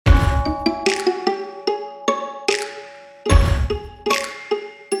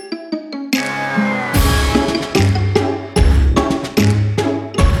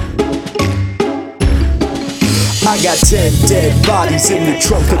got 10 dead bodies in the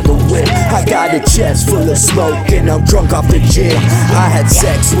trunk of the whip. I got a chest full of smoke and I'm drunk off the gin. I had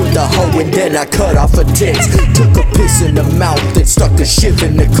sex with a hoe and then I cut off her tits. Took a piss in the mouth and stuck a shiv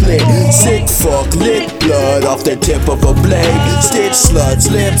in the clit. Sick fuck, lick blood off the tip of a blade. Stitch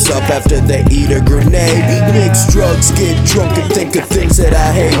sluts lips up after they eat a grenade. Mix drugs, get drunk and think of things that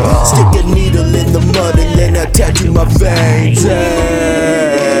I hate. Stick a needle in the mud and then I tattoo my veins.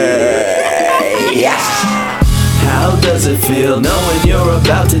 How does it feel knowing you're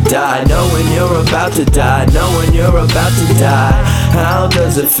about to die? Knowing you're about to die, knowing you're about to die. How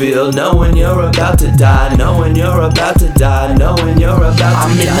does it feel knowing you're about to die? Knowing you're about to die, knowing you're about to die.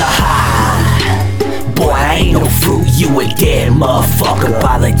 I'm in the high. Boy, I ain't no fruit, you a dead motherfucker.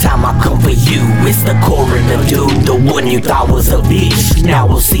 By the time I come for you, it's the coroner dude, the one you thought was a bitch. Now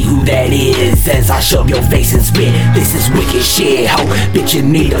we'll see who that is as I shove your face and spit. This is wicked shit, ho, bitch, you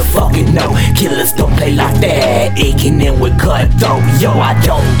need to fucking know. Killers don't play like that, aching in with cutthroat. Yo, I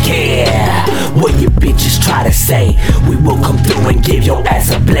don't care what you bitches try to say. We will come through and give your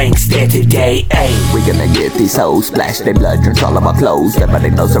ass a blank stare today, ayy. We gonna get these hoes, splash their blood, drink all of our clothes.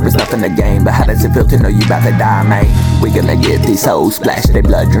 Everybody knows there is nothing to gain, but how does it feel to know you about to die, man? We gonna get these hoes, splash their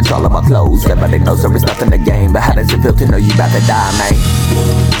blood, drink all of our clothes. Everybody knows there is nothing to gain, but how does it feel to know you about to die,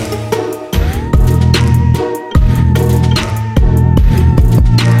 man?